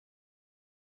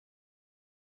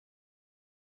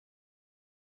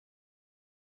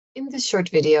In this short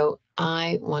video,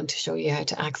 I want to show you how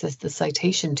to access the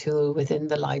citation tool within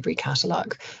the library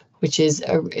catalogue, which is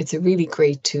it's a really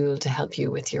great tool to help you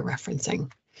with your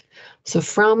referencing. So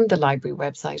from the library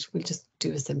website, we'll just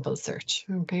do a simple search,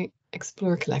 okay?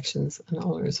 Explore collections and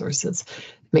all resources.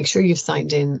 Make sure you've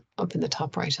signed in up in the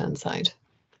top right-hand side.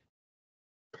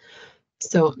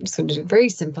 So I'm just going to do a very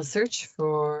simple search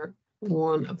for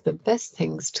one of the best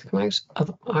things to come out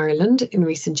of Ireland in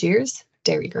recent years,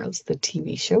 Dairy Girls, the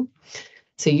TV show.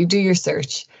 So you do your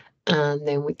search and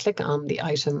then we click on the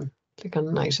item, click on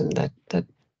an item that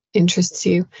interests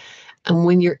you. And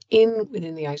when you're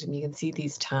within the item, you can see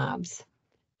these tabs,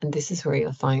 and this is where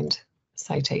you'll find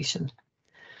citation.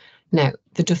 Now,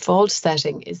 the default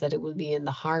setting is that it will be in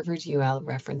the Harvard UL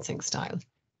referencing style.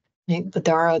 Okay? But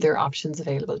there are other options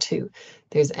available too.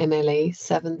 There's MLA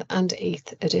 7th and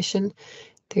 8th edition.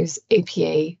 There's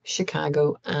APA,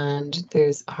 Chicago, and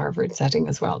there's Harvard setting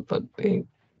as well. But we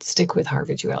stick with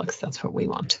Harvard UL because that's what we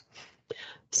want.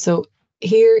 So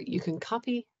here you can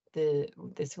copy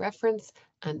this reference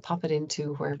and pop it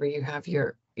into wherever you have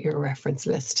your reference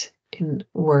list in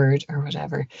Word or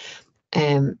whatever,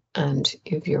 and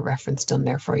you have your reference done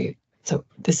there for you. So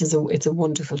this is it's a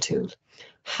wonderful tool.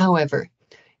 However,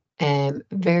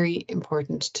 very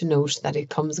important to note that it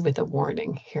comes with a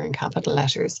warning here in capital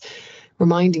letters,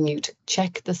 reminding you to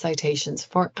check the citations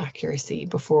for accuracy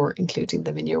before including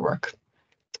them in your work.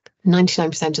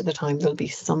 99% of the time, there'll be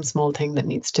some small thing that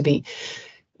needs to be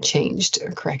changed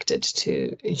or corrected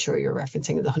to ensure your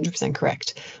referencing is 100%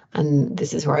 correct. And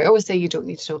this is where I always say you don't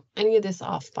need to know any of this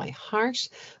off by heart,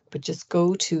 but just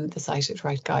go to the Cited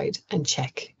Right guide and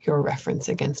check your reference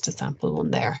against a sample one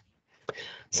there.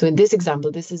 So in this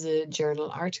example, this is a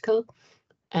journal article.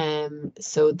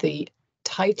 So the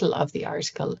title of the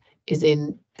article is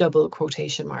in double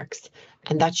quotation marks,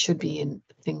 and that should be in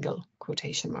single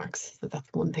quotation marks. So that's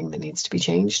one thing that needs to be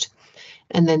changed.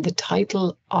 And then the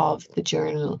title of the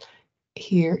journal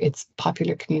here, it's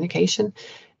Popular Communication.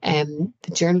 The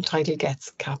journal title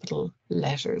gets capital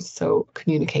letters, so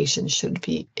communication should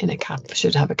be in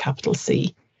should have a capital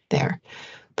C there.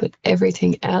 But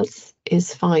everything else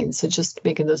is fine. So just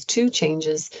making those two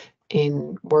changes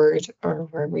in Word or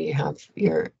wherever you have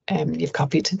your you've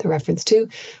copied the reference to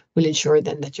will ensure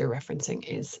then that your referencing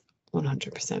is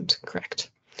 100%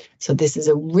 correct. So this is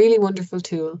a really wonderful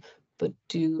tool, but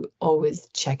do always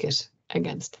check it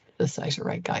against the Cited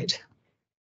Right guide.